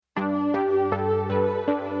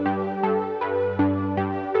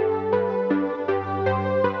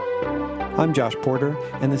I'm Josh Porter,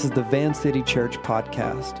 and this is the Van City Church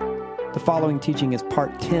podcast. The following teaching is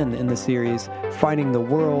part 10 in the series, Fighting the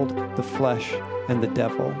World, the Flesh, and the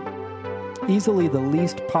Devil. Easily the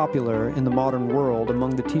least popular in the modern world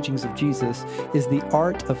among the teachings of Jesus is the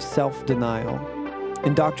art of self-denial.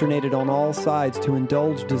 Indoctrinated on all sides to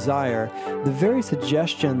indulge desire, the very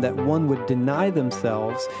suggestion that one would deny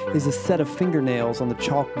themselves is a set of fingernails on the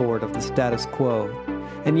chalkboard of the status quo.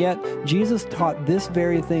 And yet, Jesus taught this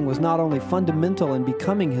very thing was not only fundamental in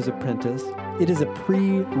becoming his apprentice, it is a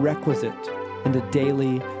prerequisite in the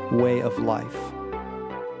daily way of life.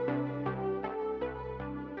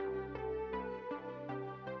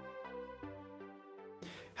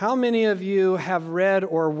 How many of you have read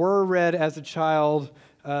or were read as a child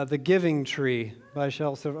The Giving Tree by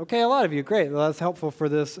Shel Silverman? Okay, a lot of you. Great. Well, that's helpful for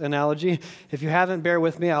this analogy. If you haven't, bear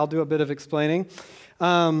with me. I'll do a bit of explaining.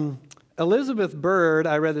 Elizabeth Bird,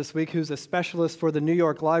 I read this week, who's a specialist for the New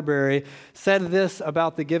York Library, said this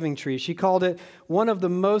about The Giving Tree. She called it one of the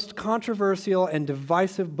most controversial and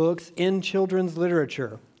divisive books in children's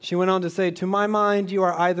literature. She went on to say, "To my mind, you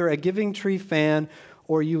are either a Giving Tree fan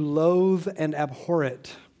or you loathe and abhor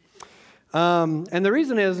it." And the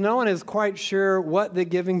reason is no one is quite sure what The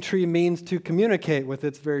Giving Tree means to communicate with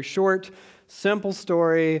its very short, simple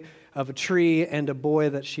story of a tree and a boy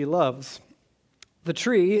that she loves. The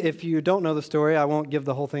tree, if you don't know the story, I won't give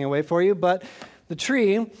the whole thing away for you, but the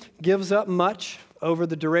tree gives up much over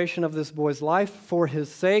the duration of this boy's life for his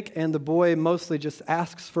sake, and the boy mostly just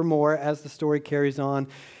asks for more as the story carries on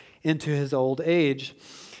into his old age.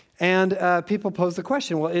 And people pose the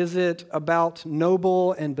question, well, is it about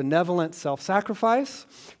noble and benevolent self-sacrifice,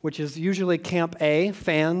 which is usually Camp A,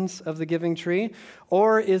 fans of The Giving Tree,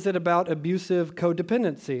 or is it about abusive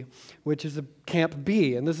codependency, which is Camp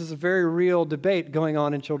B? And this is a very real debate going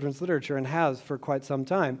on in children's literature and has for quite some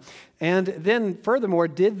time. And then furthermore,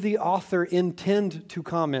 did the author intend to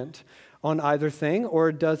comment on either thing,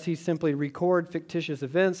 or does he simply record fictitious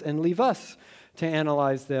events and leave us to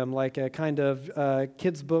analyze them like a kind of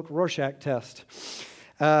kid's book Rorschach test,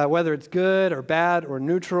 whether it's good or bad or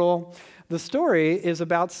neutral? The story is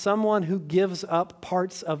about someone who gives up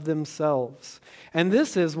parts of themselves. And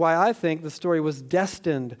this is why I think the story was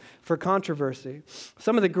destined for controversy.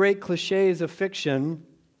 Some of the great cliches of fiction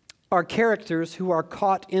are characters who are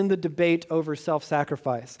caught in the debate over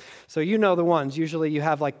self-sacrifice. So you know the ones. Usually you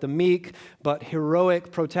have like the meek but heroic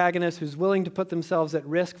protagonist who's willing to put themselves at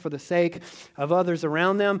risk for the sake of others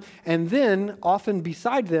around them. And then often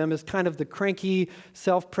beside them is kind of the cranky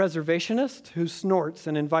self-preservationist who snorts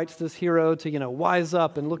and invites this hero to, wise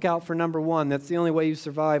up and look out for number one. That's the only way you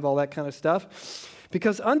survive, all that kind of stuff.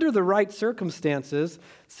 Because under the right circumstances,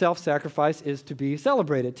 self-sacrifice is to be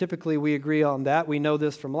celebrated. Typically, we agree on that. We know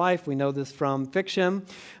this from life. We know this from fiction.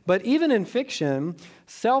 But even in fiction,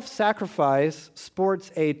 self-sacrifice sports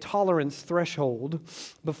a tolerance threshold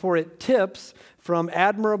before it tips from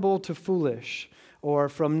admirable to foolish, or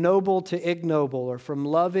from noble to ignoble, or from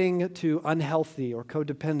loving to unhealthy or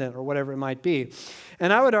codependent, or whatever it might be.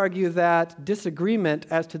 And I would argue that disagreement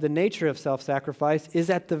as to the nature of self-sacrifice is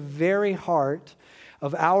at the very heart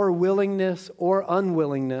of our willingness or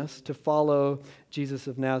unwillingness to follow Jesus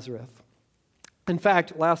of Nazareth. In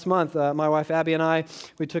fact, last month, my wife Abby and I,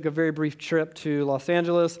 we took a very brief trip to Los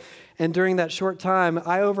Angeles, and during that short time,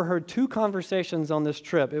 I overheard two conversations on this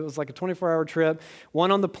trip. It was like a 24-hour trip, one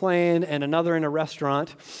on the plane and another in a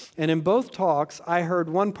restaurant, and in both talks, I heard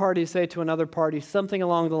one party say to another party something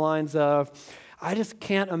along the lines of, "I just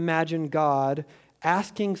can't imagine God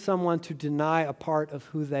asking someone to deny a part of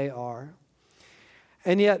who they are."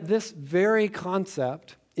 And yet, this very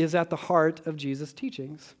concept is at the heart of Jesus'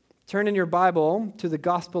 teachings. Turn in your Bible to the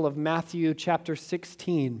Gospel of Matthew chapter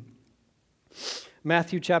 16.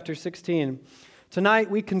 Matthew chapter 16. Tonight,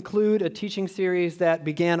 we conclude a teaching series that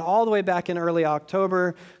began all the way back in early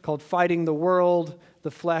October called Fighting the World, the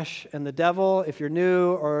Flesh, and the Devil. If you're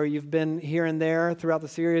new or you've been here and there throughout the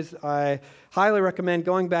series, I highly recommend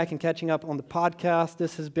going back and catching up on the podcast.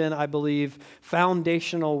 This has been, I believe,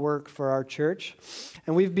 foundational work for our church.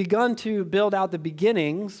 And we've begun to build out the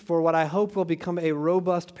beginnings for what I hope will become a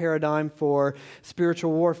robust paradigm for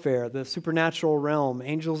spiritual warfare, the supernatural realm,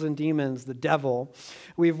 angels and demons, the devil.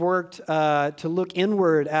 We've worked to look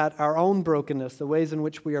inward at our own brokenness, the ways in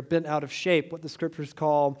which we are bent out of shape, what the scriptures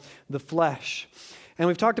call the flesh. And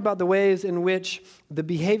we've talked about the ways in which the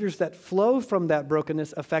behaviors that flow from that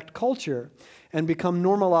brokenness affect culture and become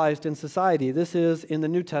normalized in society. This is, in the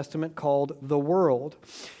New Testament, called the world.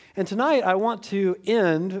 And tonight, I want to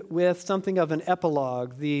end with something of an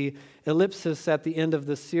epilogue. The ellipsis at the end of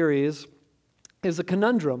this series is a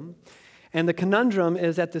conundrum. And the conundrum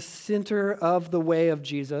is at the center of the way of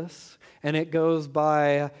Jesus and it goes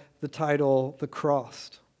by the title, The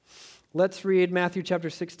Cross. Let's read Matthew chapter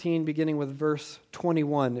 16, beginning with verse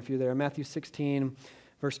 21, if you're there. Matthew 16,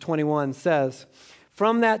 verse 21 says,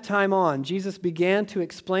 "From that time on, Jesus began to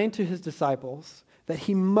explain to his disciples that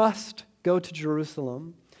he must go to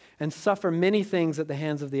Jerusalem and suffer many things at the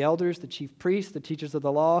hands of the elders, the chief priests, the teachers of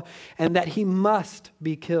the law, and that he must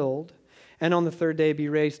be killed, and on the third day be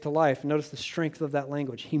raised to life." Notice the strength of that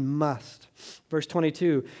language. He must. Verse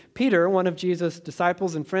 22, Peter, one of Jesus'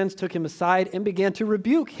 disciples and friends, took him aside and began to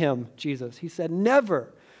rebuke him, Jesus. He said,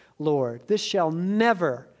 "Never, Lord, this shall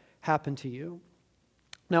never happen to you."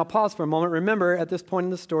 Now pause for a moment. Remember, at this point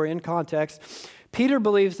in the story, in context, Peter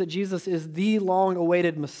believes that Jesus is the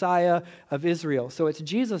long-awaited Messiah of Israel. So it's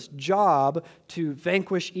Jesus' job to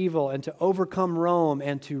vanquish evil and to overcome Rome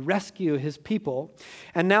and to rescue his people.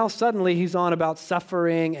 And now suddenly he's on about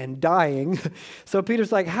suffering and dying. So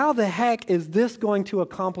Peter's like, how the heck is this going to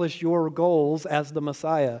accomplish your goals as the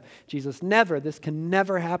Messiah? Jesus, never. This can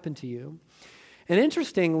never happen to you. And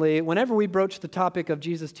interestingly, whenever we broach the topic of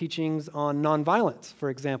Jesus' teachings on nonviolence, for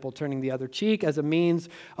example, turning the other cheek as a means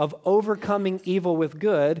of overcoming evil with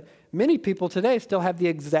good, many people today still have the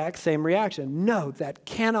exact same reaction. No, that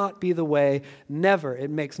cannot be the way. Never. It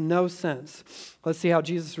makes no sense. Let's see how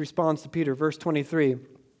Jesus responds to Peter. Verse 23.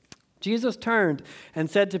 Jesus turned and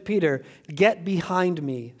said to Peter, "Get behind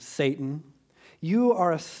me, Satan. You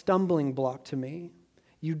are a stumbling block to me.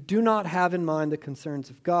 You do not have in mind the concerns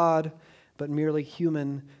of God, but merely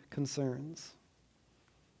human concerns."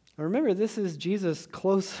 Now remember, this is Jesus'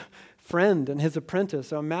 close friend and his apprentice,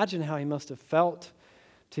 so imagine how he must have felt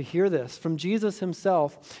to hear this from Jesus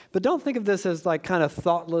himself. But don't think of this as like kind of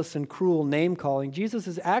thoughtless and cruel name-calling. Jesus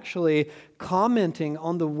is actually commenting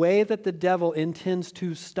on the way that the devil intends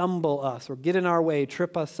to stumble us or get in our way,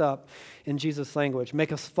 trip us up in Jesus' language,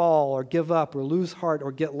 make us fall or give up or lose heart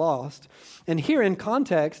or get lost. And here in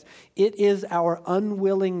context, it is our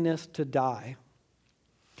unwillingness to die.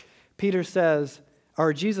 Peter says,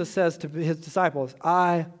 or Jesus says to his disciples,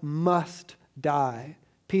 "I must die."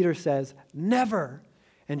 Peter says, "Never."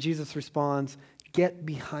 And Jesus responds, "Get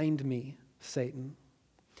behind me, Satan."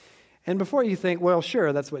 And before you think, well,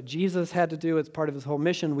 sure, that's what Jesus had to do. It's part of his whole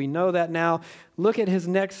mission. We know that now. Look at his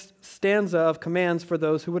next stanza of commands for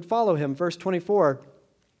those who would follow him. Verse 24.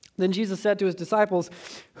 Then Jesus said to his disciples,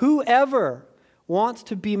 "Whoever wants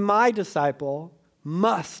to be my disciple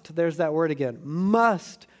must," there's that word again,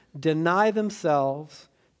 "must deny themselves,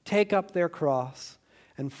 take up their cross,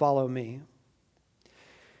 and follow me."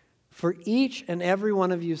 For each and every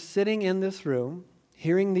one of you sitting in this room,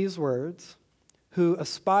 hearing these words, who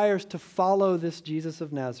aspires to follow this Jesus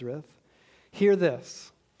of Nazareth, hear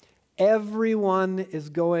this. Everyone is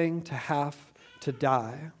going to have to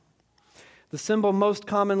die. The symbol most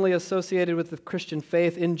commonly associated with the Christian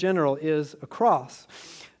faith in general is a cross.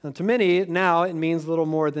 And to many, now it means little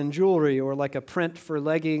more than jewelry or like a print for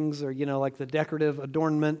leggings or, like the decorative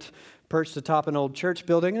adornment perched atop an old church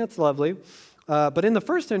building. And it's lovely. But in the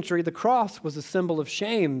first century, the cross was a symbol of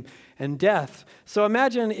shame and death. So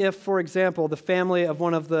imagine if, for example, the family of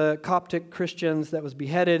one of the Coptic Christians that was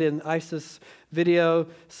beheaded in ISIS video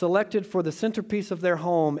selected for the centerpiece of their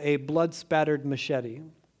home a blood-spattered machete.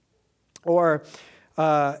 Or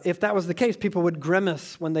if that was the case, people would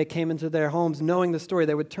grimace when they came into their homes knowing the story.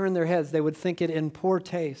 They would turn their heads. They would think it in poor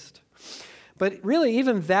taste. But really,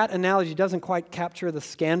 even that analogy doesn't quite capture the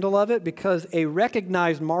scandal of it because a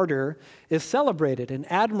recognized martyr is celebrated and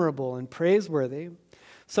admirable and praiseworthy.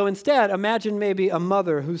 So instead, imagine maybe a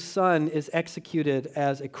mother whose son is executed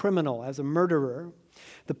as a criminal, as a murderer,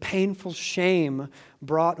 the painful shame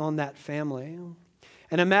brought on that family.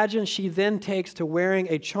 And imagine she then takes to wearing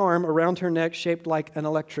a charm around her neck shaped like an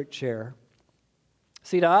electric chair.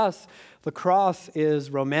 See, to us, the cross is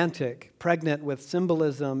romantic, pregnant with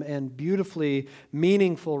symbolism and beautifully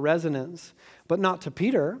meaningful resonance, but not to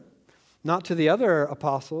Peter, not to the other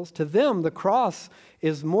apostles. To them, the cross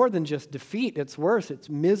is more than just defeat. It's worse. It's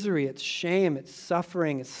misery, it's shame, it's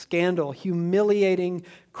suffering, it's scandal, humiliating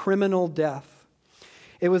criminal death.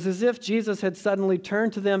 It was as if Jesus had suddenly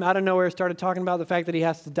turned to them out of nowhere, started talking about the fact that he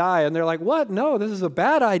has to die. And they're like, "What? No, this is a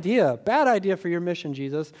bad idea. Bad idea for your mission,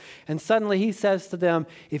 Jesus." And suddenly he says to them,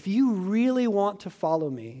 "If you really want to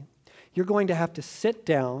follow me, you're going to have to sit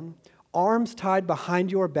down, arms tied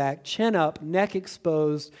behind your back, chin up, neck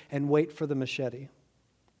exposed, and wait for the machete.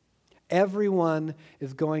 Everyone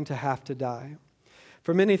is going to have to die."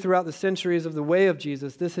 For many throughout the centuries of the way of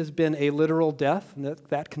Jesus, this has been a literal death, and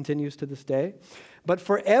that continues to this day. But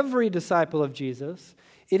for every disciple of Jesus,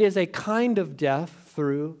 It is a kind of death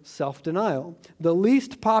through self-denial. The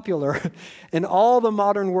least popular in all the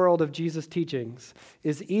modern world of Jesus' teachings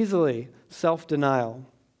is easily self-denial.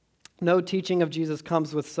 No teaching of Jesus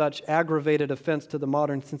comes with such aggravated offense to the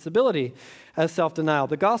modern sensibility as self-denial.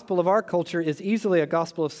 The gospel of our culture is easily a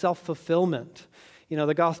gospel of self-fulfillment. You know,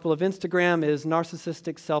 the gospel of Instagram is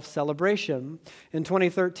narcissistic self-celebration. In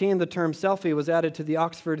 2013, the term selfie was added to the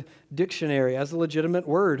Oxford Dictionary as a legitimate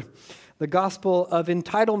word. The gospel of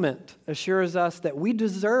entitlement assures us that we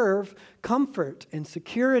deserve comfort and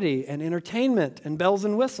security and entertainment and bells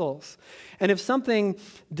and whistles. And if something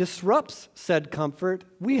disrupts said comfort,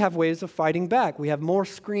 we have ways of fighting back. We have more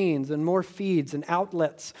screens and more feeds and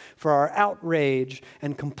outlets for our outrage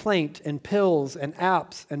and complaint and pills and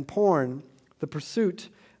apps and porn, the pursuit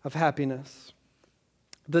of happiness.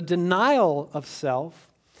 The denial of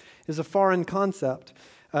self is a foreign concept.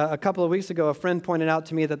 A couple of weeks ago, a friend pointed out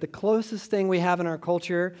to me that the closest thing we have in our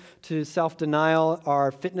culture to self-denial are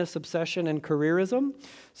fitness obsession and careerism.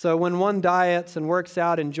 So when one diets and works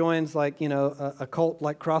out and joins a cult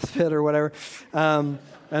like CrossFit or whatever,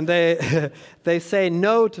 and they say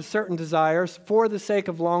no to certain desires for the sake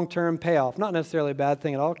of long-term payoff. Not necessarily a bad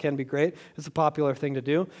thing at all, can be great. It's a popular thing to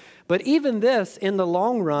do. But even this, in the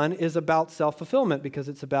long run, is about self-fulfillment because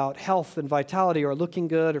it's about health and vitality or looking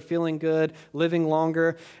good or feeling good, living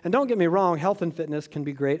longer. And don't get me wrong, health and fitness can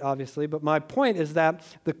be great, obviously, but my point is that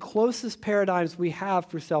the closest paradigms we have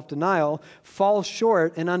for self-denial fall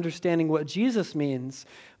short in understanding what Jesus means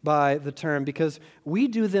by the term because we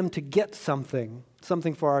do them to get something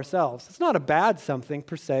for ourselves. It's not a bad something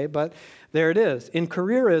per se, but there it is. In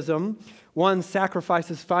careerism, one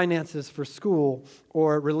sacrifices finances for school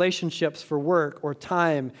or relationships for work or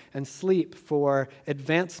time and sleep for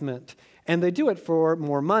advancement. And they do it for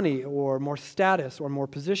more money or more status or more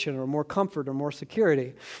position or more comfort or more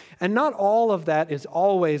security. And not all of that is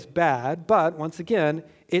always bad, but once again,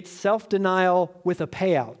 it's self-denial with a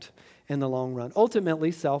payout in the long run.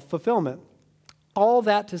 Ultimately, self-fulfillment. All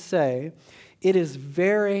that to say, it is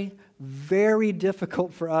very, very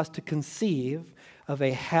difficult for us to conceive of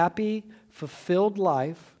a happy, fulfilled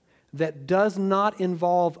life that does not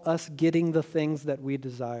involve us getting the things that we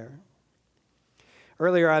desire.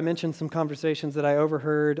 Earlier, I mentioned some conversations that I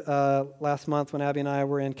overheard last month when Abby and I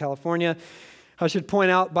were in California. I should point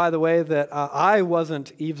out, by the way, that I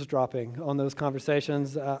wasn't eavesdropping on those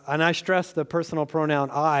conversations, and I stress the personal pronoun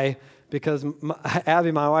I, because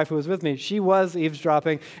Abby, my wife who was with me, she was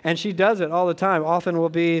eavesdropping, and she does it all the time. Often we'll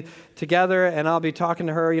be together, and I'll be talking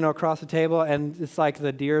to her, across the table, and it's like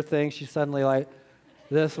the deer thing. She's suddenly like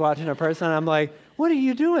this, watching a person, and I'm like, what are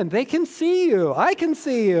you doing? They can see you. I can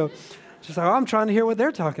see you. She's like, I'm trying to hear what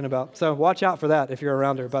they're talking about. So watch out for that if you're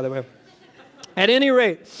around her, by the way. At any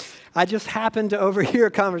rate, I just happened to overhear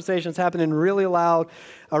conversations happening really loud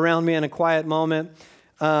around me in a quiet moment.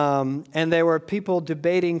 And there were people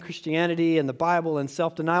debating Christianity and the Bible and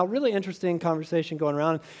self-denial. Really interesting conversation going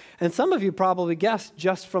around. And some of you probably guessed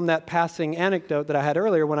just from that passing anecdote that I had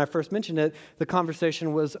earlier when I first mentioned it, the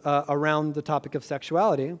conversation was around the topic of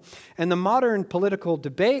sexuality. And the modern political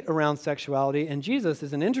debate around sexuality and Jesus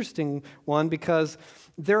is an interesting one because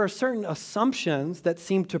there are certain assumptions that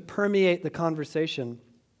seem to permeate the conversation.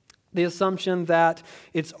 The assumption that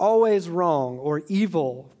it's always wrong or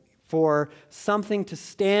evil for something to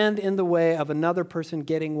stand in the way of another person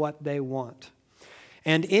getting what they want.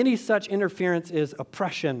 And any such interference is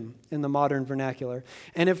oppression in the modern vernacular.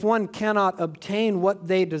 And if one cannot obtain what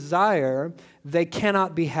they desire, they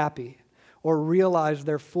cannot be happy or realize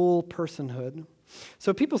their full personhood.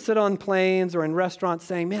 So people sit on planes or in restaurants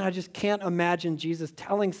saying, man, I just can't imagine Jesus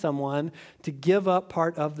telling someone to give up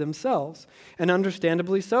part of themselves. And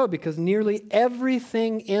understandably so, because nearly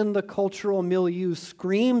everything in the cultural milieu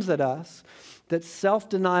screams at us that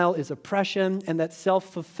self-denial is oppression and that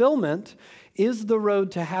self-fulfillment is the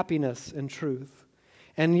road to happiness and truth.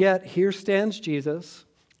 And yet, here stands Jesus.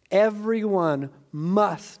 Everyone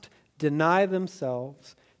must deny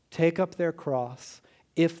themselves, take up their cross,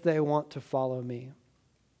 if they want to follow me.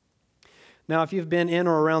 Now, if you've been in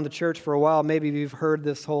or around the church for a while, maybe you've heard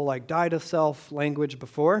this whole die to self language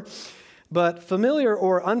before. But familiar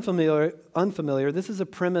or unfamiliar, this is a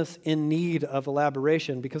premise in need of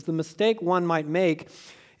elaboration because the mistake one might make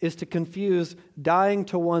is to confuse dying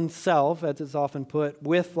to oneself, as it's often put,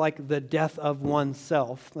 with the death of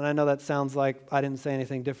oneself. And I know that sounds like I didn't say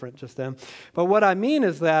anything different just then. But what I mean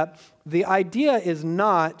is that the idea is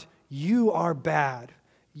not you are bad.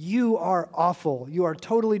 You are awful. You are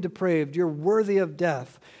totally depraved. You're worthy of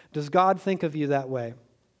death. Does God think of you that way?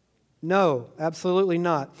 No, absolutely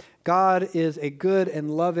not. God is a good and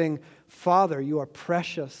loving Father. You are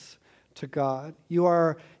precious to God.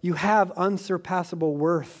 You have unsurpassable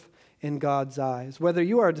worth in God's eyes. Whether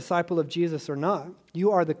you are a disciple of Jesus or not,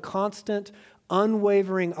 you are the constant,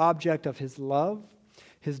 unwavering object of his love,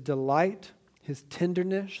 his delight, his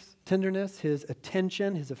tenderness, his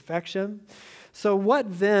attention, his affection. So what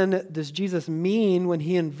then does Jesus mean when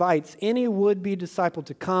he invites any would-be disciple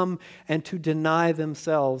to come and to deny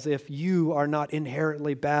themselves if you are not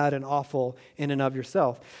inherently bad and awful in and of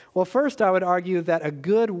yourself? Well, first I would argue that a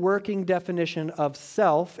good working definition of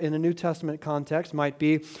self in a New Testament context might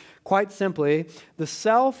be, quite simply, the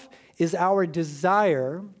self is our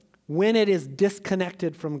desire when it is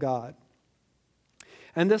disconnected from God.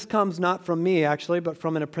 And this comes not from me, actually, but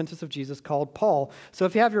from an apprentice of Jesus called Paul. So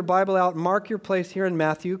if you have your Bible out, mark your place here in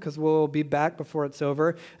Matthew, because we'll be back before it's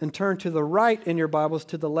over, and turn to the right in your Bibles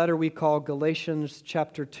to the letter we call Galatians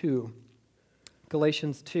chapter 2.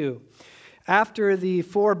 Galatians 2. After the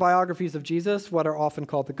 4 biographies of Jesus, what are often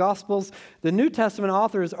called the Gospels, the New Testament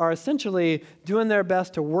authors are essentially doing their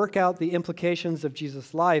best to work out the implications of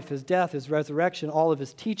Jesus' life, his death, his resurrection, all of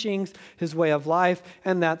his teachings, his way of life,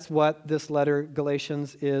 and that's what this letter,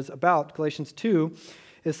 Galatians, is about. Galatians 2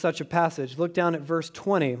 is such a passage. Look down at verse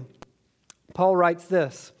 20. Paul writes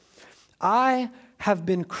this, "I have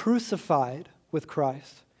been crucified with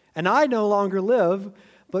Christ, and I no longer live,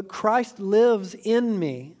 but Christ lives in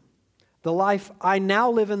me. The life I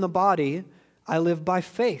now live in the body, I live by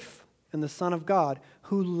faith in the Son of God,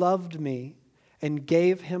 who loved me and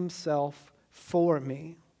gave himself for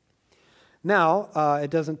me." Now,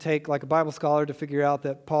 it doesn't take like a Bible scholar to figure out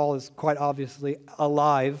that Paul is quite obviously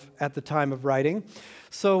alive at the time of writing.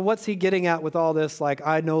 So what's he getting at with all this, like,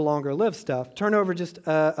 I no longer live stuff? Turn over just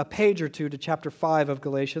a page or two to chapter 5 of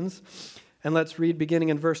Galatians, and let's read beginning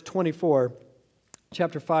in verse 24.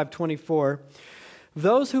 Chapter 5, 24.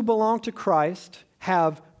 "Those who belong to Christ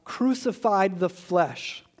have crucified the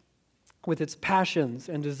flesh with its passions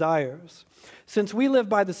and desires. Since we live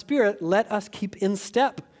by the Spirit, let us keep in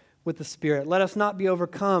step with the Spirit. Let us not be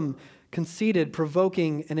overcome, conceited,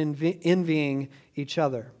 provoking, and envying each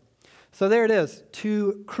other." So there it is.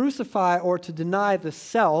 To crucify or to deny the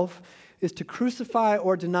self is to crucify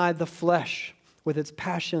or deny the flesh with its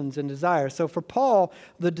passions and desires. So for Paul,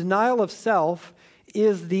 the denial of self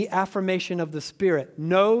is the affirmation of the Spirit.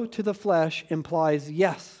 No to the flesh implies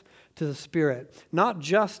yes to the Spirit. Not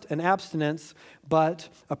just an abstinence, but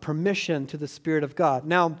a permission to the Spirit of God.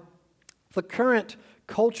 Now, the current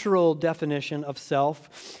cultural definition of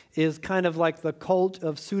self is kind of like the cult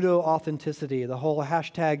of pseudo-authenticity, the whole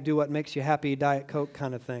hashtag do what makes you happy, Diet Coke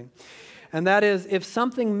kind of thing. And that is, if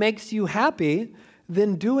something makes you happy,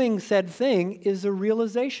 then doing said thing is a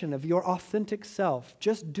realization of your authentic self.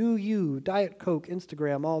 Just do you, Diet Coke,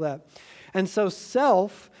 Instagram, all that. And so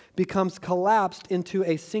self becomes collapsed into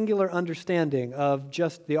a singular understanding of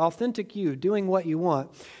just the authentic you, doing what you want.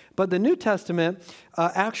 But the New Testament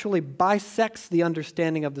actually bisects the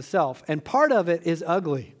understanding of the self. And part of it is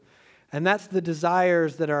ugly. And that's the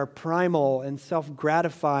desires that are primal and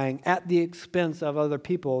self-gratifying at the expense of other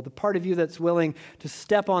people. The part of you that's willing to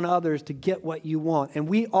step on others to get what you want. And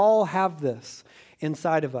we all have this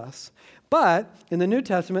inside of us. But in the New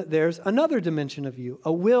Testament, there's another dimension of you,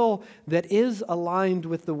 a will that is aligned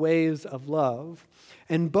with the ways of love.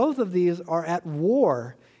 And both of these are at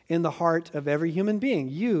war in the heart of every human being.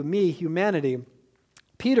 You, me, humanity.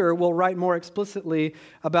 Peter will write more explicitly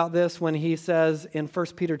about this when he says in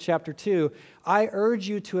 1 Peter chapter 2, "I urge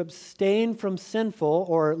you to abstain from sinful,"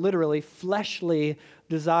 or literally fleshly,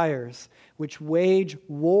 "desires, which wage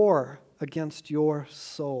war against your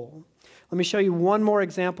soul." Let me show you one more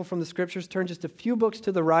example from the Scriptures. Turn just a few books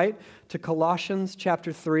to the right to Colossians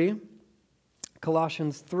chapter 3.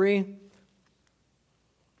 Colossians 3.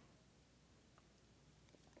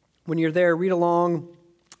 When you're there, read along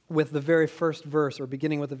with the very first verse, or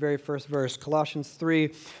beginning with the very first verse. Colossians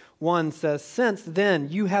 3:1 says, "Since then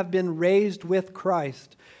you have been raised with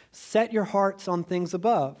Christ, set your hearts on things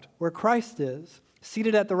above, where Christ is,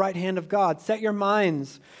 seated at the right hand of God. Set your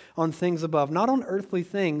minds on things above, not on earthly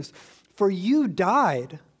things. For you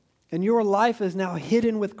died, and your life is now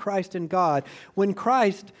hidden with Christ in God. When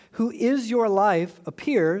Christ, who is your life,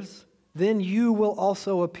 appears, then you will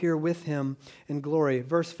also appear with him in glory."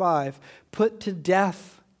 Verse 5, "Put to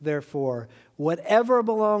death, therefore, whatever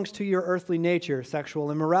belongs to your earthly nature,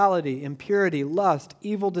 sexual immorality, impurity, lust,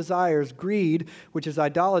 evil desires, greed," which is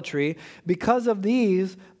idolatry. "Because of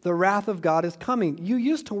these, the wrath of God is coming. You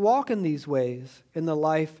used to walk in these ways in the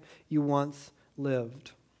life you once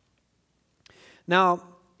lived." Now,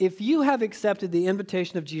 if you have accepted the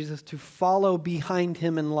invitation of Jesus to follow behind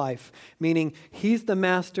him in life, meaning he's the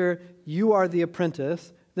master, you are the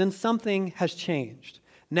apprentice, then something has changed.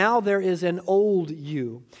 Now there is an old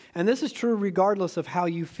you. And this is true regardless of how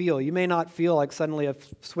you feel. You may not feel like suddenly a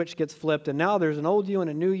switch gets flipped and now there's an old you and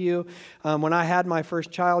a new you. When I had my first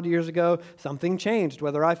child years ago, something changed,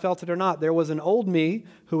 whether I felt it or not. There was an old me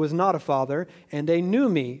who was not a father and a new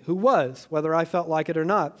me who was, whether I felt like it or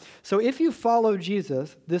not. So if you follow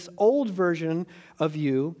Jesus, this old version of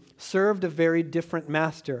you served a very different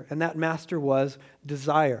master, and that master was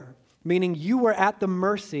desire, meaning you were at the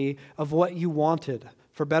mercy of what you wanted,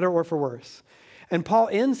 for better or for worse. And Paul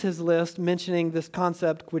ends his list mentioning this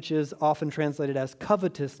concept, which is often translated as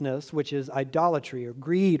covetousness, which is idolatry, or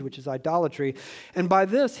greed, which is idolatry. And by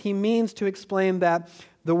this, he means to explain that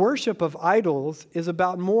the worship of idols is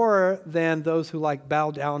about more than those who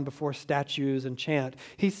bow down before statues and chant.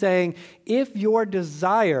 He's saying, if your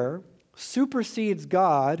desire supersedes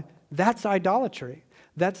God, that's idolatry.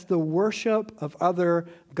 That's the worship of other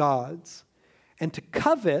gods. And to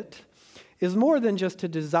covet is more than just to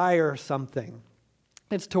desire something.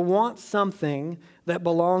 It's to want something that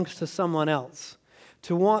belongs to someone else.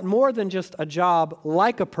 To want more than just a job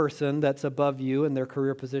like a person that's above you in their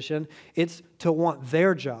career position. It's to want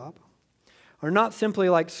their job. Or not simply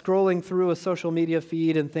scrolling through a social media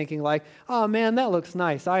feed and thinking oh man, that looks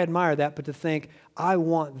nice, I admire that, but to think, I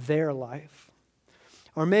want their life.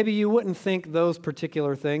 Or maybe you wouldn't think those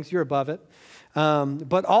particular things, you're above it.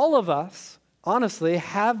 But all of us, honestly,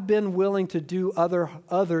 have been willing to do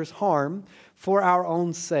others harm for our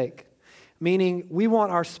own sake. Meaning we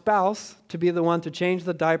want our spouse to be the one to change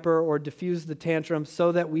the diaper or diffuse the tantrum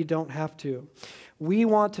so that we don't have to. We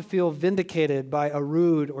want to feel vindicated by a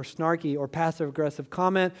rude or snarky or passive-aggressive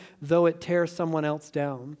comment, though it tears someone else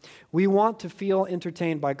down. We want to feel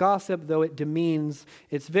entertained by gossip, though it demeans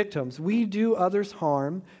its victims. We do others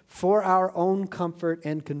harm for our own comfort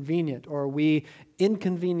and convenience, or we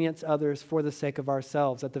inconvenience others for the sake of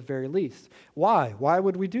ourselves at the very least. Why? Why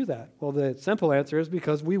would we do that? Well, the simple answer is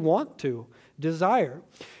because we want to. Desire.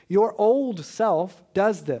 Your old self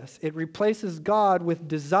does this. It replaces God with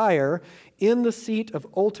desire in the seat of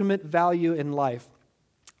ultimate value in life.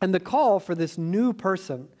 And the call for this new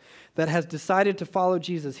person that has decided to follow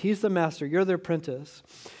Jesus, he's the master, you're the apprentice,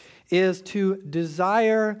 is to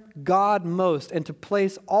desire God most and to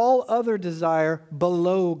place all other desire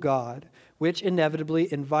below God, which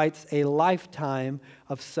inevitably invites a lifetime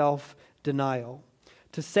of self-denial.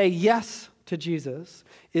 To say yes to Jesus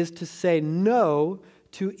is to say no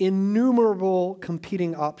to innumerable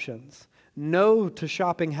competing options. No to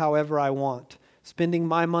shopping however I want, spending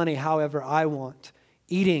my money however I want,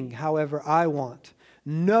 eating however I want.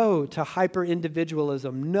 No to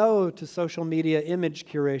hyper-individualism. No to social media image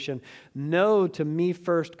curation. No to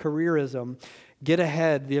me-first careerism. Get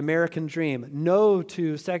ahead, the American dream. No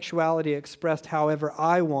to sexuality expressed however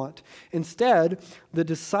I want. Instead, the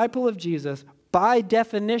disciple of Jesus, by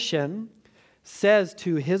definition, says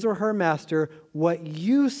to his or her master, what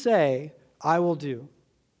you say, I will do.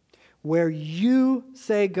 Where you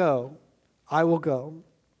say go, I will go.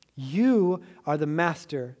 You are the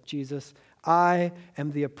master, Jesus. I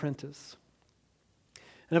am the apprentice.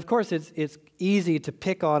 And of course, it's easy to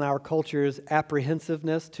pick on our culture's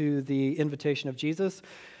apprehensiveness to the invitation of Jesus.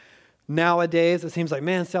 Nowadays, it seems like,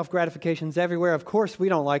 man, self-gratification's everywhere. Of course, we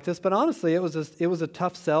don't like this, but honestly, it was a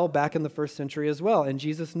tough sell back in the first century as well, and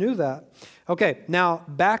Jesus knew that. Okay, now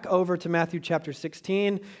back over to Matthew chapter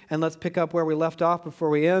 16, and let's pick up where we left off before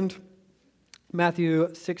we end.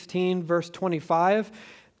 Matthew 16, verse 25.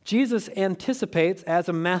 Jesus anticipates, as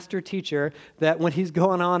a master teacher, that when he's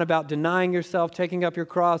going on about denying yourself, taking up your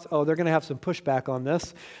cross, they're going to have some pushback on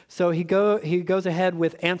this. So he goes ahead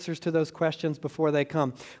with answers to those questions before they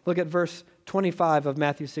come. Look at verse 25 of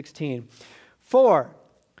Matthew 16. For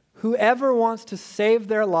whoever wants to save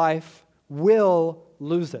their life will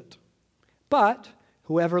lose it. But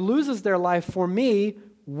whoever loses their life for me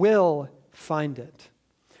will find it.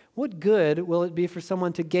 What good will it be for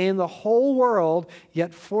someone to gain the whole world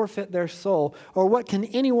yet forfeit their soul? Or what can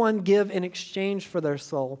anyone give in exchange for their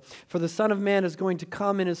soul? For the Son of Man is going to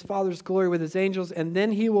come in his Father's glory with his angels, and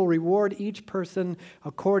then he will reward each person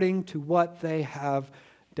according to what they have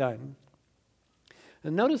done.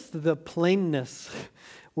 And notice the plainness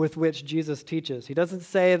with which Jesus teaches. He doesn't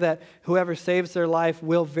say that whoever saves their life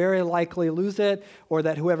will very likely lose it, or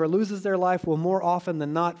that whoever loses their life will more often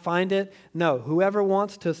than not find it. No, whoever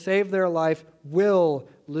wants to save their life will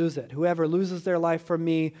lose it. Whoever loses their life for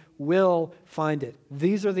me will find it.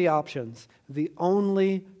 These are the options, the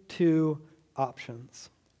only two options.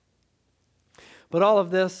 But all of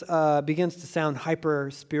this begins to sound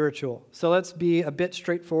hyper-spiritual. So let's be a bit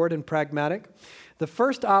straightforward and pragmatic. The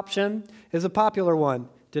first option is a popular one.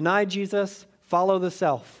 Deny Jesus, follow the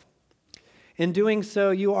self. In doing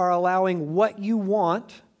so, you are allowing what you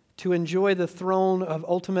want to enjoy the throne of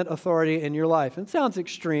ultimate authority in your life. It sounds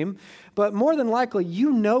extreme, but more than likely,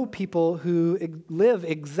 you know people who live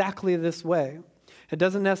exactly this way. It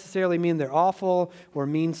doesn't necessarily mean they're awful or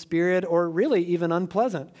mean-spirited or really even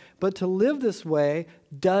unpleasant, but to live this way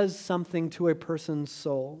does something to a person's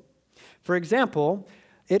soul. For example,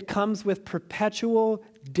 it comes with perpetual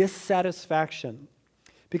dissatisfaction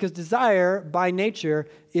because desire by nature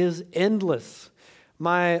is endless.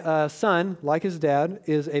 My son, like his dad,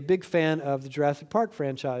 is a big fan of the Jurassic Park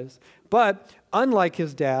franchise. But unlike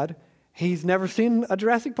his dad, he's never seen a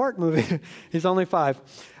Jurassic Park movie. He's only 5.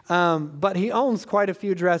 But he owns quite a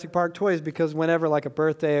few Jurassic Park toys because whenever like a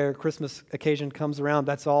birthday or Christmas occasion comes around,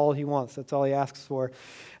 that's all he wants. That's all he asks for.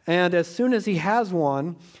 And as soon as he has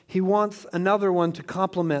one, he wants another one to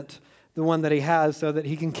complement the one that he has so that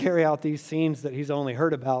he can carry out these scenes that he's only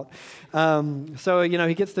heard about. So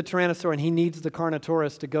he gets the Tyrannosaur and he needs the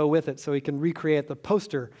Carnotaurus to go with it so he can recreate the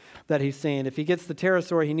poster that he's seen. If he gets the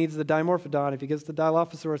Pterosaur, he needs the Dimorphodon. If he gets the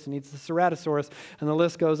Dilophosaurus, he needs the Ceratosaurus, and the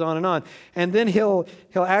list goes on and on. And then he'll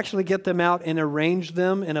actually get them out and arrange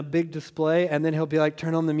them in a big display, and then he'll be like,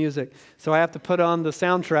 turn on the music. So I have to put on the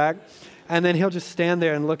soundtrack, and then he'll just stand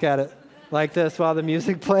there and look at it like this while the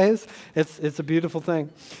music plays. It's a beautiful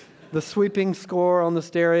thing. The sweeping score on the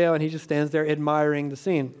stereo, and he just stands there admiring the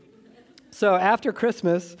scene. So after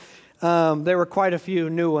Christmas, there were quite a few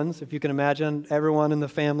new ones, if you can imagine. Everyone in the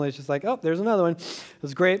family is just like, oh, there's another one. It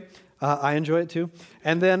was great. I enjoy it too.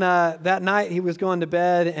 And then that night, he was going to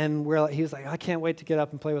bed, and he was like, I can't wait to get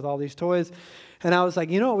up and play with all these toys. And I was like,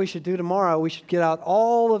 you know what we should do tomorrow? We should get out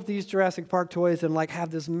all of these Jurassic Park toys and have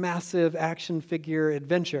this massive action figure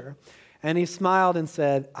adventure. And he smiled and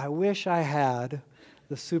said, I wish I had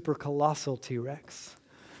the super colossal T-Rex.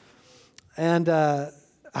 And I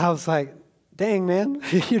was like, dang, man,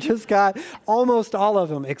 you just got almost all of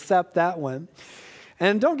them except that one.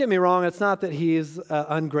 And don't get me wrong, it's not that he's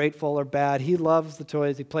ungrateful or bad. He loves the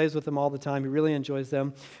toys. He plays with them all the time. He really enjoys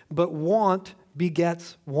them. But want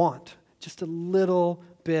begets want, just a little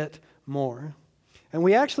bit more. And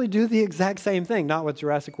we actually do the exact same thing, not with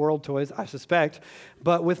Jurassic World toys, I suspect,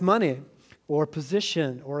 but with money, or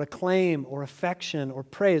position, or acclaim, or affection, or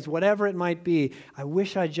praise, whatever it might be. I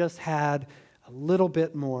wish I just had a little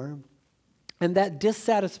bit more. And that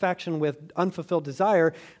dissatisfaction with unfulfilled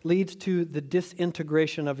desire leads to the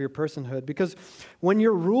disintegration of your personhood. Because when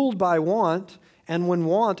you're ruled by want, and when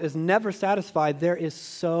want is never satisfied, there is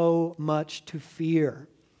so much to fear.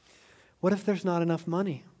 What if there's not enough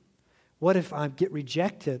money? What if I get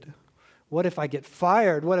rejected? What if I get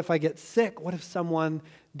fired? What if I get sick? What if someone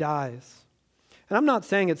dies? And I'm not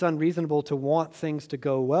saying it's unreasonable to want things to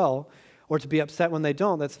go well or to be upset when they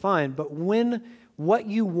don't. That's fine. But when what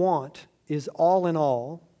you want is all in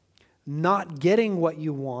all, not getting what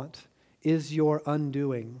you want is your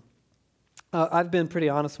undoing. I've been pretty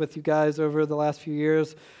honest with you guys over the last few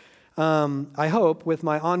years. I hope with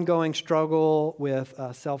my ongoing struggle with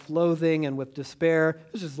self-loathing and with despair.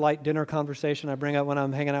 This is light dinner conversation I bring up when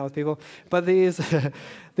I'm hanging out with people. But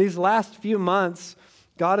these last few months,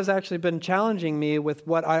 God has actually been challenging me with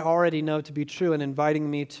what I already know to be true and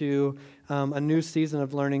inviting me to a new season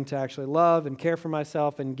of learning to actually love and care for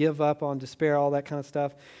myself and give up on despair, all that kind of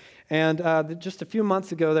stuff. And just a few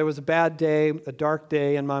months ago, there was a bad day, a dark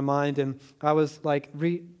day in my mind, and I was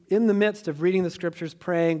in the midst of reading the scriptures,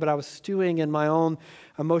 praying, but I was stewing in my own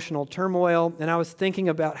emotional turmoil, and I was thinking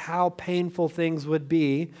about how painful things would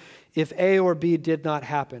be if A or B did not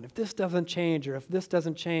happen. If this doesn't change, or if this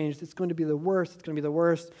doesn't change, it's going to be the worst, it's going to be the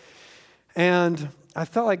worst. And I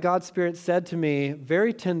felt like God's Spirit said to me,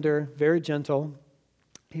 very tender, very gentle,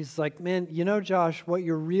 He's like, man, you know, Josh, what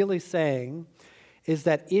you're really saying is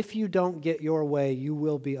that if you don't get your way, you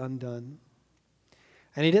will be undone.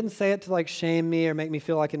 And He didn't say it to shame me or make me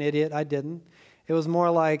feel like an idiot. I didn't. It was more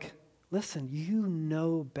like, listen, you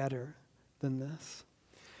know better than this.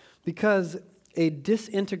 Because a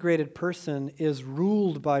disintegrated person is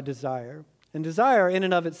ruled by desire. And desire in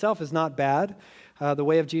and of itself is not bad. The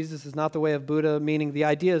way of Jesus is not the way of Buddha, meaning the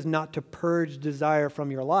idea is not to purge desire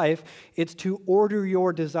from your life. It's to order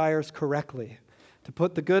your desires correctly, to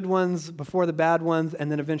put the good ones before the bad ones,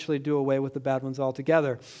 and then eventually do away with the bad ones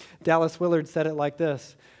altogether. Dallas Willard said it like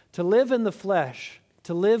this: to live in the flesh,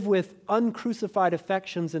 to live with uncrucified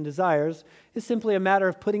affections and desires, is simply a matter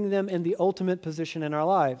of putting them in the ultimate position in our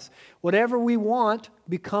lives. Whatever we want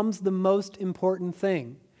becomes the most important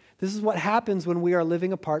thing. This is what happens when we are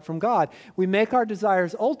living apart from God. We make our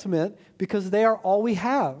desires ultimate because they are all we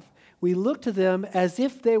have. we look to them as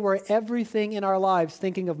if they were everything in our lives,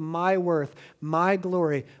 thinking of my worth, my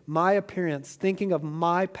glory, my appearance, thinking of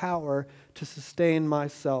my power to sustain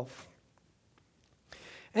myself.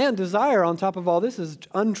 And desire, on top of all this, is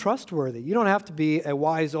untrustworthy. You don't have to be a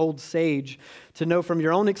wise old sage to know from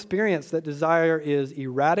your own experience that desire is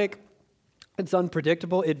erratic, it's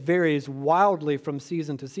unpredictable, it varies wildly from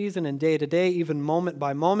season to season and day to day, even moment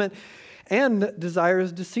by moment. And desire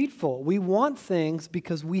is deceitful. We want things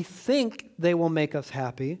because we think they will make us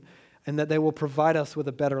happy and that they will provide us with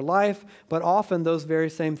a better life, but often those very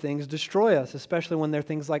same things destroy us, especially when they're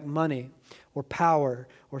things like money or power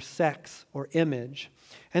or sex or image.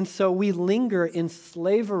 And so we linger in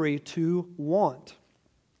slavery to want.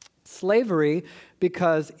 Slavery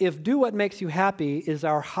because if do what makes you happy is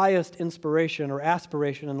our highest inspiration or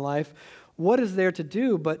aspiration in life, what is there to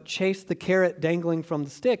do but chase the carrot dangling from the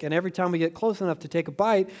stick? And every time we get close enough to take a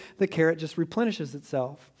bite, the carrot just replenishes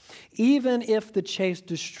itself. Even if the chase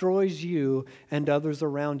destroys you and others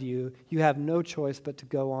around you, you have no choice but to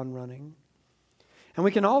go on running. And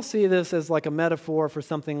we can all see this as like a metaphor for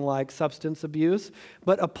something like substance abuse,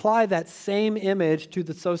 but apply that same image to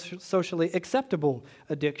the socially acceptable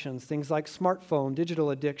addictions, things like smartphone,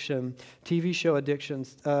 digital addiction, TV show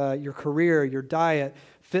addictions, your career, your diet,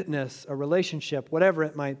 fitness, a relationship, whatever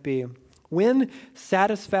it might be. When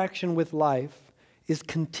satisfaction with life is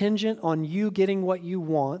contingent on you getting what you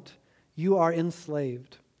want, you are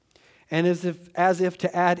enslaved. And as if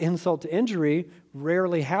to add insult to injury,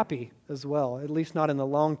 rarely happy as well, at least not in the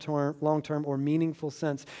long-term or meaningful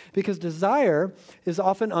sense. Because desire is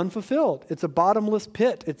often unfulfilled. It's a bottomless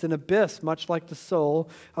pit. It's an abyss, much like the soul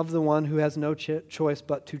of the one who has no choice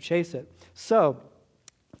but to chase it. So,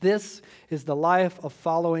 this is the life of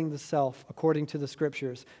following the self, according to the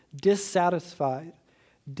Scriptures. Dissatisfied,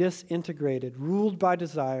 disintegrated, ruled by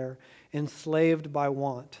desire, enslaved by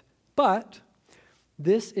want. But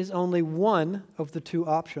this is only one of the two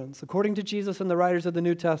options. According to Jesus and the writers of the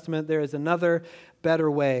New Testament, there is another, better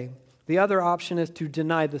way. The other option is to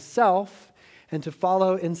deny the self and to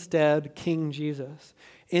follow instead King Jesus.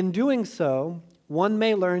 In doing so, one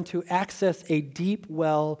may learn to access a deep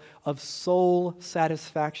well of soul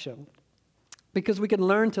satisfaction. Because we can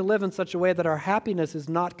learn to live in such a way that our happiness is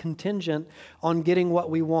not contingent on getting what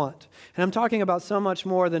we want. And I'm talking about so much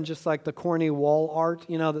more than just like the corny wall art,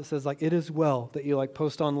 that says like, it is well, that you like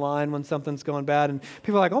post online when something's going bad. And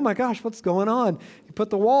people are like, oh my gosh, what's going on? You put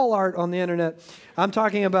the wall art on the internet. I'm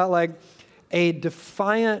talking about like a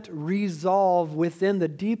defiant resolve within the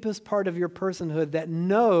deepest part of your personhood that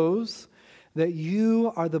knows that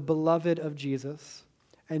you are the beloved of Jesus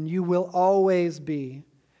and you will always be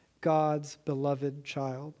God's beloved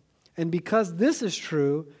child. And because this is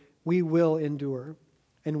true, we will endure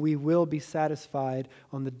and we will be satisfied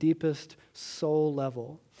on the deepest soul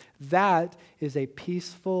level. That is a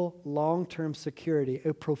peaceful, long-term security,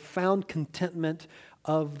 a profound contentment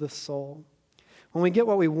of the soul. When we get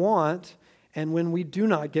what we want and when we do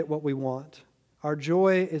not get what we want, our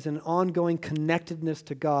joy is an ongoing connectedness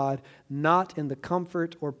to God, not in the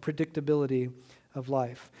comfort or predictability of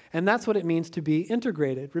life. And that's what it means to be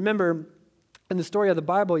integrated. Remember, in the story of the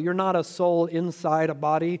Bible, you're not a soul inside a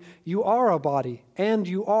body. You are a body, and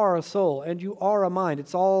you are a soul, and you are a mind.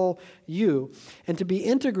 It's all you. And to be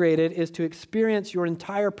integrated is to experience your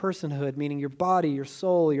entire personhood, meaning your body, your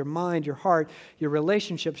soul, your mind, your heart, your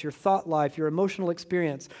relationships, your thought life, your emotional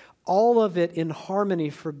experience, all of it in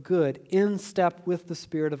harmony for good, in step with the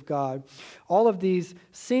Spirit of God. All of these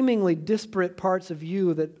seemingly disparate parts of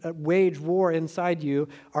you that wage war inside you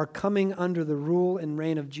are coming under the rule and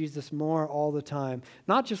reign of Jesus more all the time.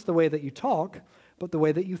 Not just the way that you talk, but the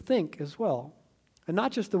way that you think as well. And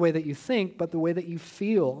not just the way that you think, but the way that you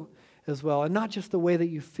feel as well. And not just the way that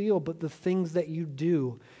you feel, but the things that you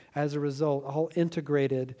do as a result, all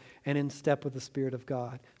integrated and in step with the Spirit of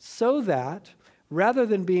God. So that rather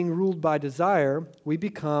than being ruled by desire, we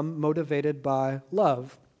become motivated by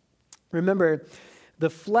love. Remember, the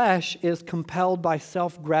flesh is compelled by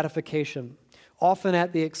self-gratification, often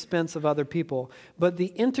at the expense of other people. But the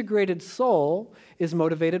integrated soul is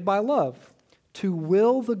motivated by love, to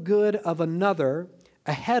will the good of another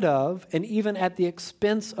ahead of and even at the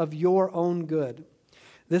expense of your own good.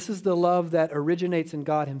 This is the love that originates in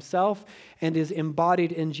God Himself and is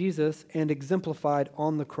embodied in Jesus and exemplified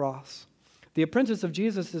on the cross. The apprentice of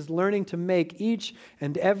Jesus is learning to make each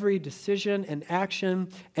and every decision and action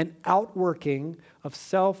an outworking of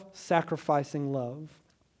self-sacrificing love.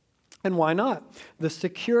 And why not? The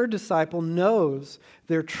secure disciple knows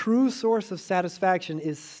their true source of satisfaction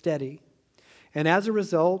is steady. And as a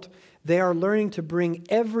result, They are learning to bring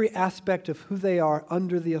every aspect of who they are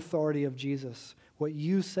under the authority of Jesus. What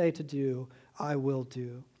you say to do, I will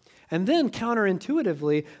do. And then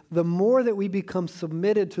counterintuitively, the more that we become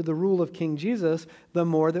submitted to the rule of King Jesus, the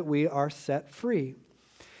more that we are set free.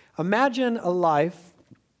 Imagine a life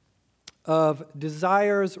of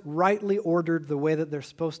desires rightly ordered the way that they're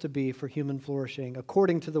supposed to be for human flourishing,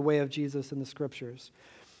 according to the way of Jesus in the Scriptures.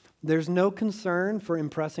 There's no concern for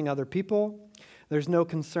impressing other people. There's no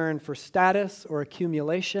concern for status or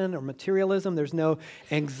accumulation or materialism. There's no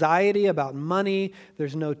anxiety about money.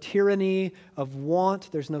 There's no tyranny of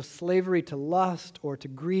want. There's no slavery to lust or to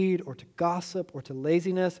greed or to gossip or to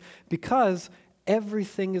laziness, because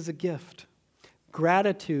everything is a gift.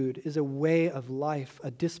 Gratitude is a way of life,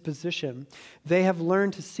 a disposition. They have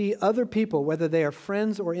learned to see other people, whether they are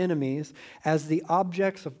friends or enemies, as the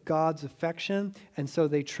objects of God's affection, and so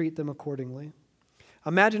they treat them accordingly.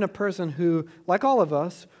 Imagine a person who, like all of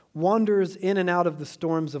us, wanders in and out of the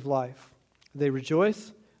storms of life. They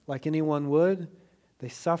rejoice like anyone would. They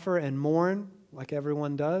suffer and mourn like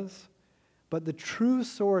everyone does. But the true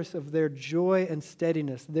source of their joy and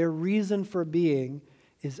steadiness, their reason for being,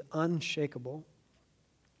 is unshakable.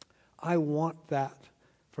 I want that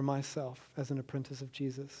for myself as an apprentice of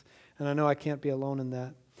Jesus. And I know I can't be alone in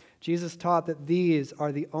that. Jesus taught that these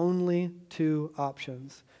are the only two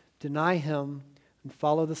options: deny Him and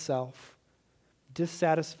follow the self,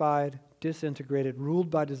 dissatisfied, disintegrated,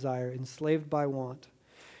 ruled by desire, enslaved by want.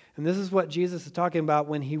 And this is what Jesus is talking about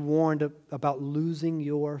when He warned about losing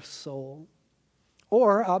your soul.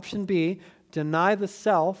 Or option B, deny the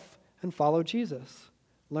self and follow Jesus.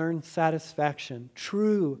 Learn satisfaction,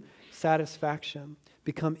 true satisfaction.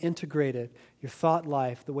 Become integrated. Your thought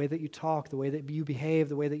life, the way that you talk, the way that you behave,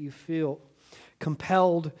 the way that you feel.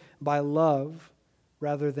 Compelled by love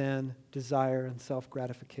rather than desire and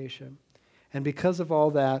self-gratification. And because of all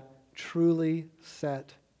that, truly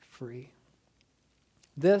set free.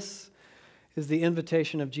 This is the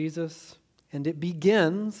invitation of Jesus, and it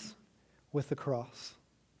begins with the cross.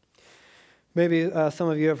 Maybe some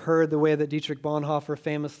of you have heard the way that Dietrich Bonhoeffer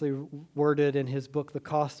famously worded in his book, The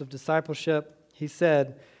Cost of Discipleship. He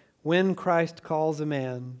said, "When Christ calls a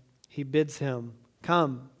man, He bids him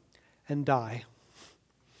come and die."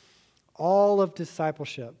 All of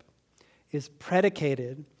discipleship is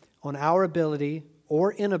predicated on our ability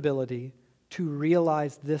or inability to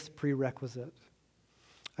realize this prerequisite.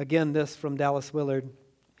 Again, this from Dallas Willard.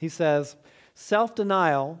 He says,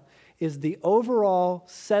 self-denial is the overall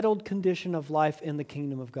settled condition of life in the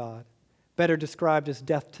kingdom of God, better described as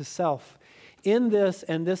death to self. In this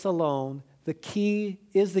and this alone, the key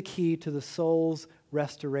to the soul's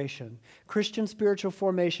restoration. Christian spiritual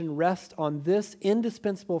formation rests on this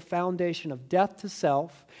indispensable foundation of death to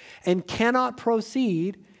self and cannot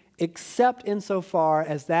proceed except insofar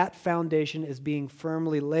as that foundation is being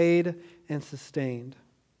firmly laid and sustained.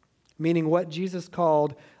 Meaning what Jesus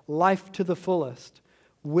called life to the fullest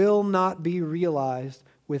will not be realized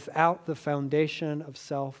without the foundation of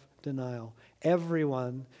self-denial.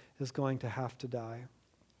 Everyone is going to have to die.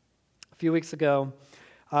 A few weeks ago,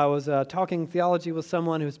 I was talking theology with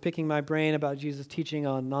someone who was picking my brain about Jesus' teaching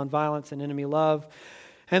on nonviolence and enemy love.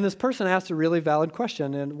 And this person asked a really valid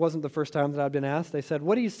question, and it wasn't the first time that I'd been asked. They said,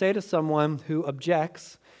 what do you say to someone who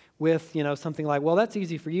objects with, something like, well, that's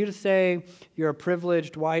easy for you to say. You're a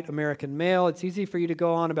privileged white American male. It's easy for you to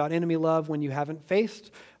go on about enemy love when you haven't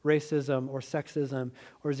faced racism or sexism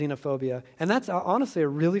or xenophobia. And that's honestly a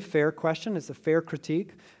really fair question. It's a fair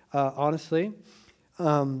critique, honestly.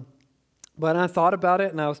 But I thought about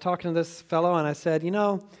it, and I was talking to this fellow, and I said,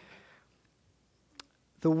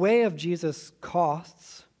 the way of Jesus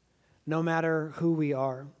costs no matter who we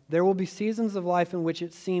are. There will be seasons of life in which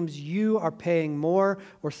it seems you are paying more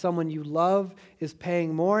or someone you love is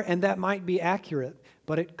paying more, and that might be accurate,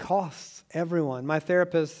 but it costs everyone. My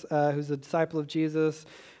therapist, who's a disciple of Jesus,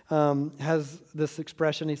 has this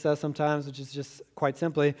expression he says sometimes, which is just quite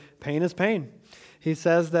simply, pain is pain. He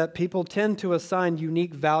says that people tend to assign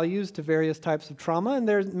unique values to various types of trauma, and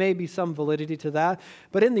there may be some validity to that.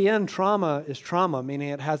 But in the end, trauma is trauma, meaning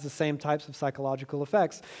it has the same types of psychological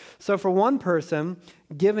effects. So for one person,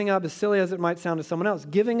 giving up, as silly as it might sound to someone else,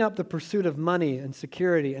 giving up the pursuit of money and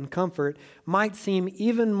security and comfort might seem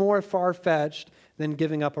even more far-fetched than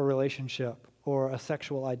giving up a relationship or a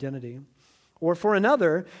sexual identity. Or for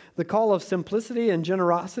another, the call of simplicity and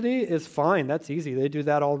generosity is fine. That's easy. They do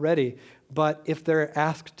that already. But if they're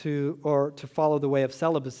asked to follow the way of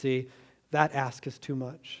celibacy, that ask is too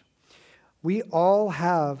much. We all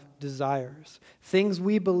have desires, things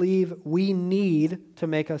we believe we need to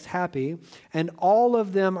make us happy, and all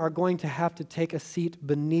of them are going to have to take a seat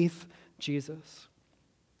beneath Jesus.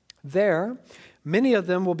 There, many of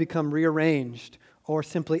them will become rearranged or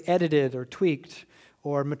simply edited or tweaked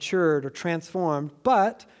or matured or transformed,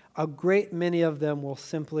 but a great many of them will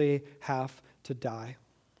simply have to die.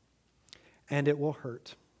 And it will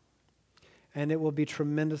hurt. And it will be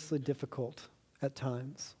tremendously difficult at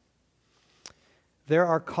times. There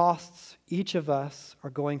are costs each of us are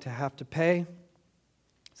going to have to pay.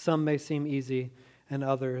 Some may seem easy, and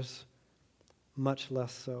others much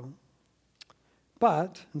less so.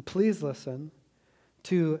 But, and please listen,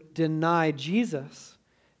 to deny Jesus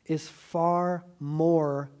is far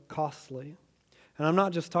more costly. And I'm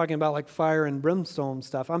not just talking about like fire and brimstone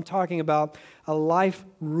stuff. I'm talking about a life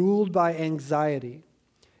ruled by anxiety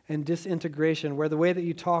and disintegration, where the way that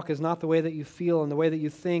you talk is not the way that you feel, and the way that you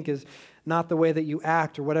think is not the way that you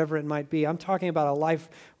act, or whatever it might be. I'm talking about a life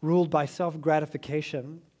ruled by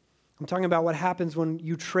self-gratification. I'm talking about what happens when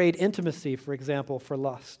you trade intimacy, for example, for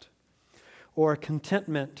lust, or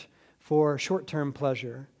contentment for short-term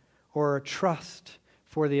pleasure, or trust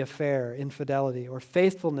for the affair, infidelity, or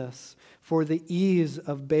faithfulness for the ease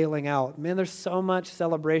of bailing out. Man, there's so much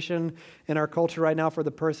celebration in our culture right now for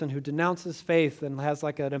the person who denounces faith and has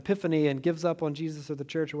like an epiphany and gives up on Jesus or the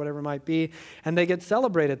church or whatever it might be, and they get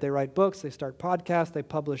celebrated. They write books, they start podcasts, they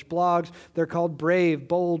publish blogs. They're called brave,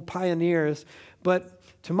 bold pioneers. But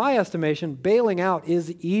to my estimation, bailing out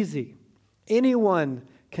is easy. Anyone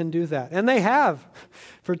can do that. And they have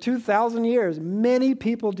for 2,000 years. Many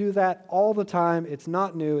people do that all the time. It's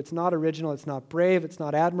not new. It's not original. It's not brave. It's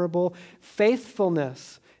not admirable.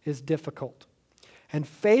 Faithfulness is difficult. And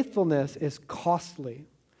faithfulness is costly.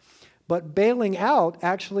 But bailing out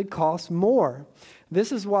actually costs more.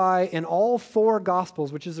 This is why in all four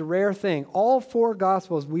Gospels, which is a rare thing, all four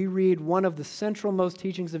Gospels, we read one of the central most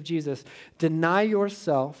teachings of Jesus: deny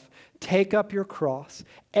yourself, take up your cross.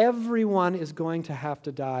 Everyone is going to have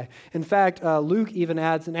to die. In fact, Luke even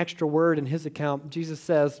adds an extra word in his account. Jesus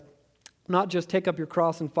says, not just take up your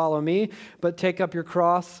cross and follow me, but take up your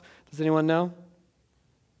cross. Does anyone know?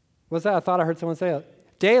 What's that? I thought I heard someone say it.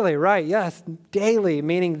 Daily, right? Yes, daily,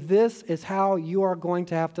 meaning this is how you are going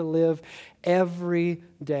to have to live every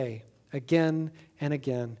day, again and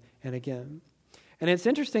again and again. And it's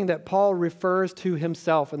interesting that Paul refers to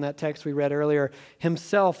himself in that text we read earlier,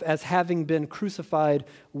 himself as having been crucified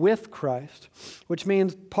with Christ, which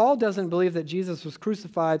means Paul doesn't believe that Jesus was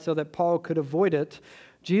crucified so that Paul could avoid it.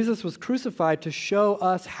 Jesus was crucified to show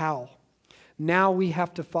us how. Now we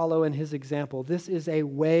have to follow in his example. This is a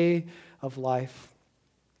way of life.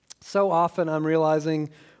 So often I'm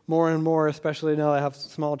realizing more and more, especially now I have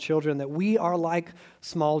small children, that we are like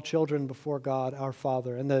small children before God, our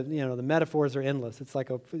Father. And the metaphors are endless.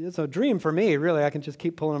 It's a dream for me, really. I can just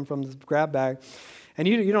keep pulling them from this grab bag. And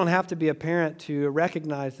you don't have to be a parent to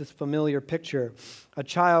recognize this familiar picture. A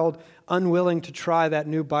child unwilling to try that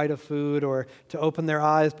new bite of food, or to open their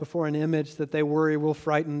eyes before an image that they worry will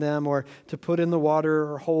frighten them, or to put in the water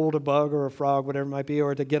or hold a bug or a frog, whatever it might be,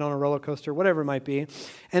 or to get on a roller coaster, whatever it might be.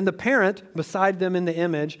 And the parent beside them in the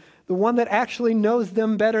image, the one that actually knows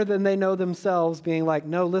them better than they know themselves, being like,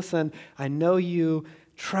 no, listen, I know you,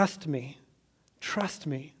 trust me. Trust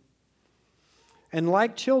me. And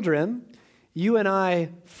like children, you and I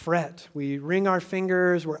fret. We wring our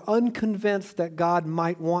fingers. We're unconvinced that God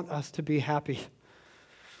might want us to be happy.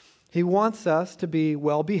 He wants us to be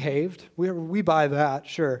well-behaved. We buy that,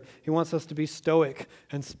 sure. He wants us to be stoic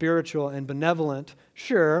and spiritual and benevolent,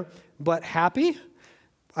 sure. But happy?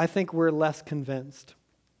 I think we're less convinced.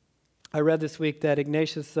 I read this week that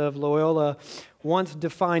Ignatius of Loyola once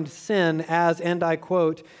defined sin as, and I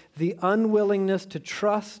quote, the unwillingness to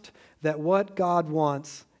trust that what God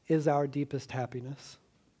wants is our deepest happiness.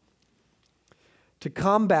 To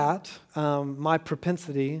combat my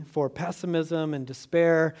propensity for pessimism and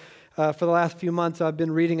despair, for the last few months I've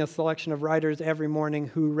been reading a selection of writers every morning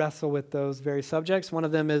who wrestle with those very subjects. One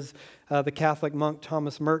of them is the Catholic monk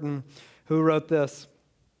Thomas Merton, who wrote this: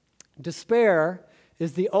 despair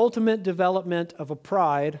is the ultimate development of a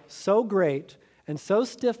pride so great and so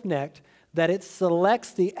stiff-necked that it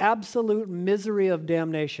selects the absolute misery of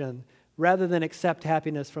damnation rather than accept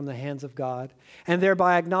happiness from the hands of God, and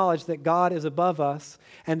thereby acknowledge that God is above us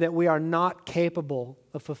and that we are not capable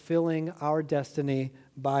of fulfilling our destiny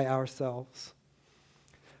by ourselves.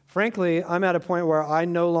 Frankly, I'm at a point where I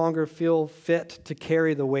no longer feel fit to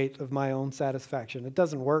carry the weight of my own satisfaction. It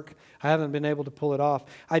doesn't work. I haven't been able to pull it off.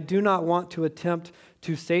 I do not want to attempt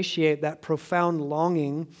to satiate that profound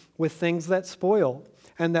longing with things that spoil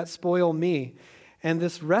and that spoil me. And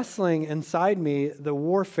this wrestling inside me, the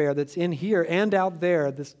warfare that's in here and out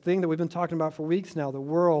there, this thing that we've been talking about for weeks now, the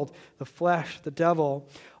world, the flesh, the devil,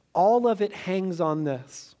 all of it hangs on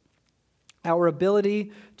this. Our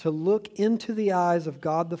ability to look into the eyes of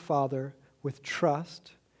God the Father with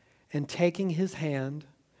trust and taking his hand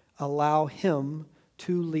allow him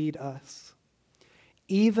to lead us,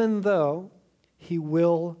 even though he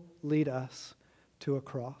will lead us to a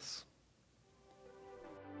cross.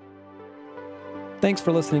 Thanks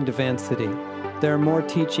for listening to Van City. There are more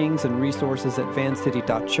teachings and resources at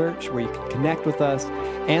vancity.church where you can connect with us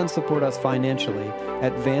and support us financially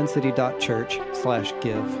at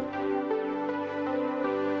vancity.church/give.